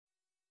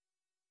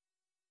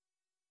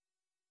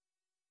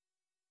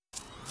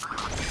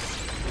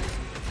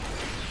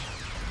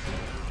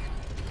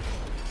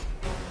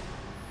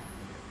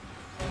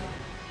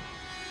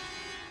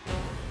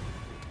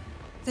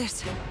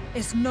This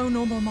is no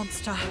normal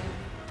monster.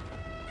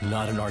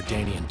 Not an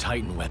Ardanian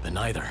Titan weapon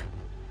either.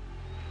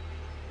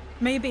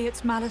 Maybe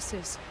it's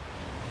Malice's.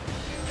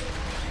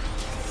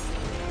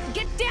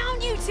 Get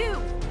down, you two!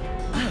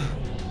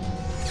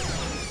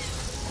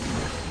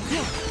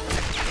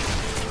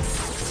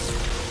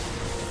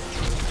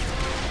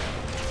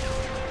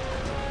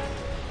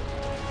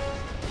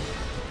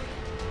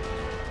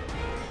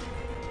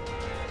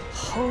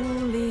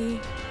 Holy...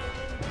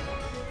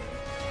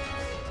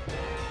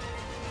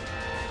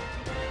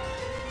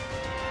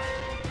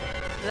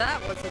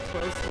 That was a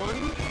close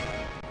one.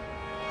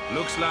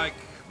 Looks like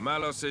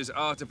Malos's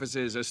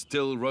artificers are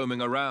still roaming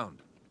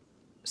around.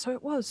 So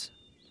it was.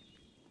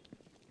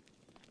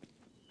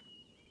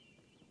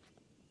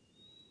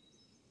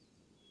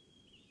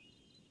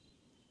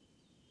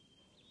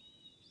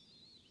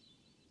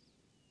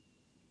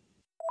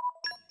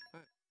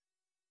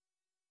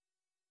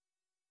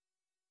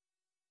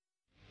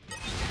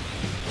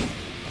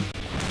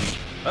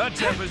 That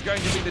temper's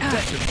going to be the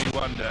death of me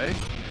one day.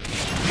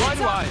 Why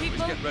do I always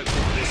get roped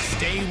into this?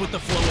 Stay with the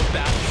flow of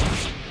battle.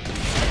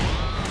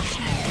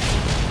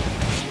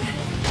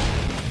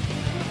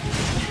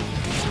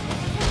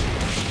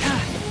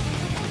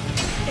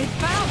 It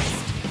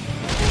bounced!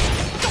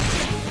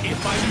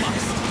 If I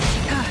must.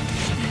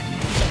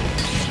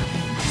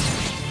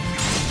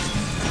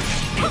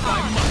 If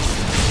I must.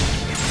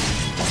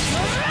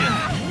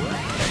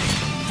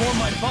 For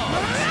my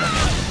bonds.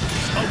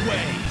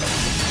 Away.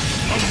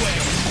 Away.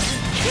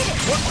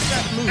 What was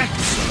that move?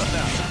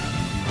 Excellent.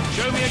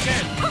 Show me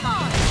again. Come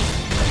on!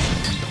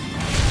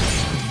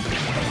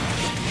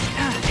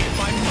 If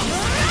I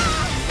must.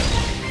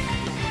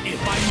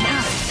 If I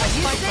must.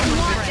 You said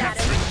watch at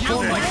him.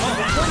 For my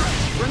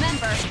bonds.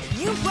 Remember,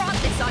 you brought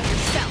this on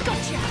yourself.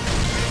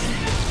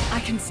 I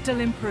can still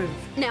improve.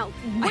 Now,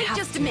 wait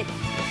just a minute.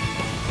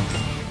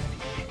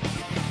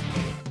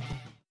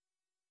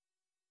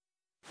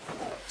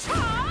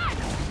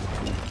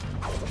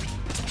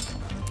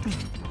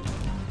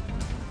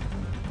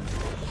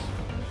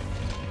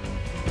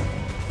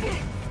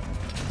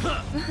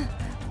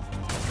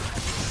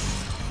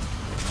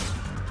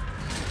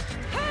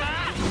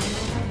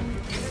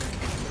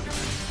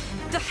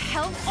 The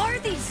hell are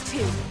these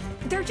two?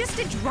 They're just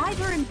a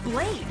driver and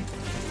blade.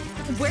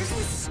 Where's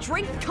this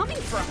strength coming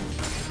from?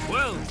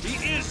 Well, he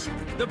is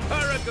the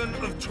paragon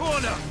of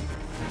Torna.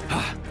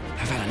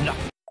 I've had enough.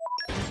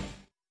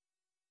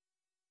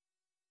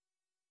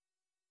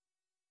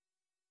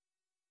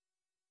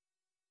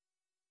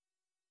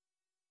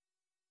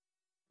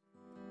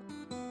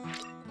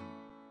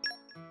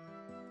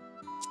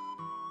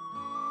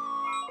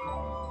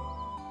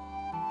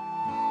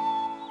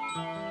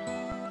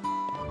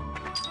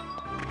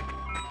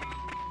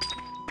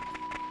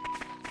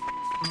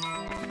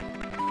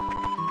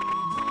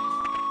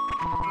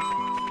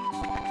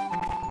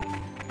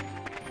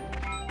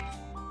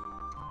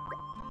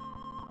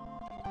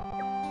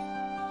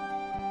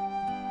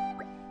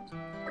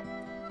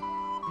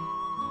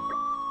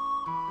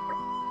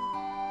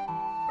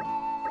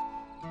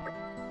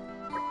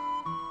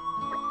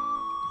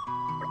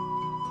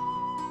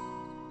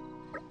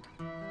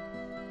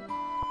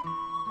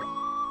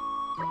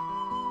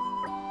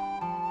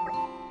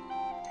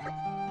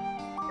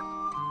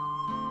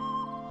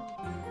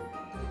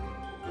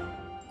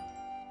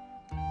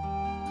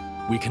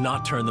 We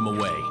cannot turn them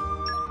away.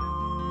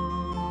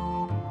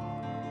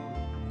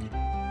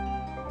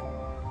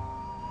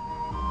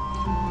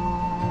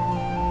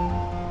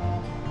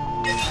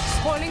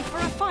 Spoiling for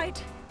a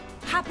fight?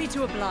 Happy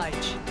to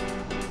oblige.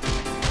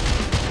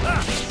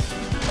 I'm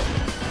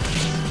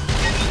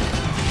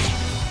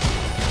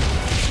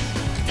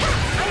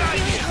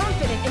feeling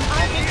confident in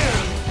our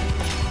victory.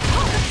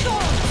 Pocket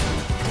Storm!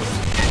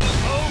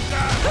 Oh,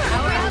 God!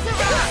 Power has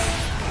arrived!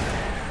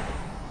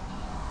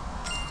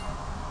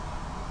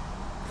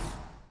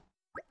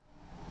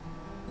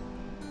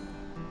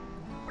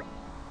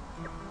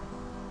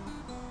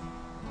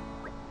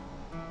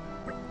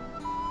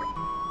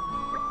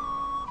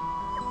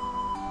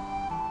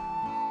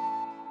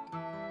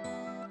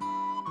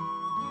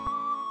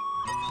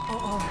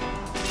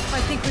 I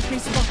think we've been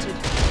spotted.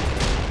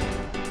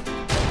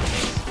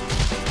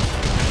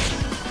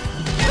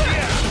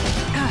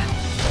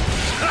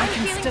 I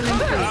can still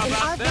improve. In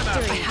our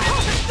victory.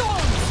 Pocket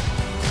Storms!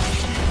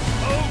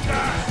 Oh,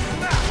 God!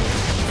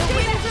 The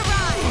winds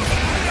arrive!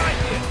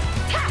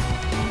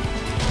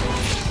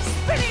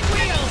 Spinning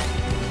wheel!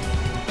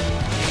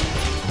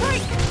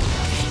 Break!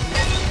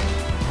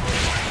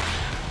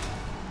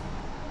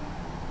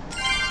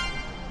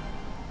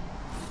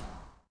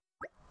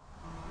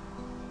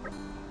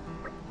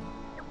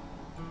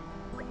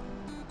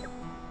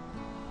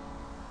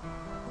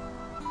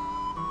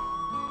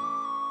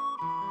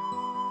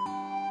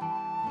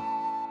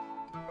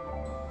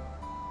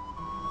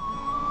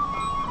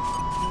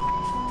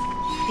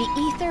 The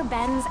ether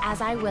bends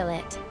as I will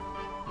it.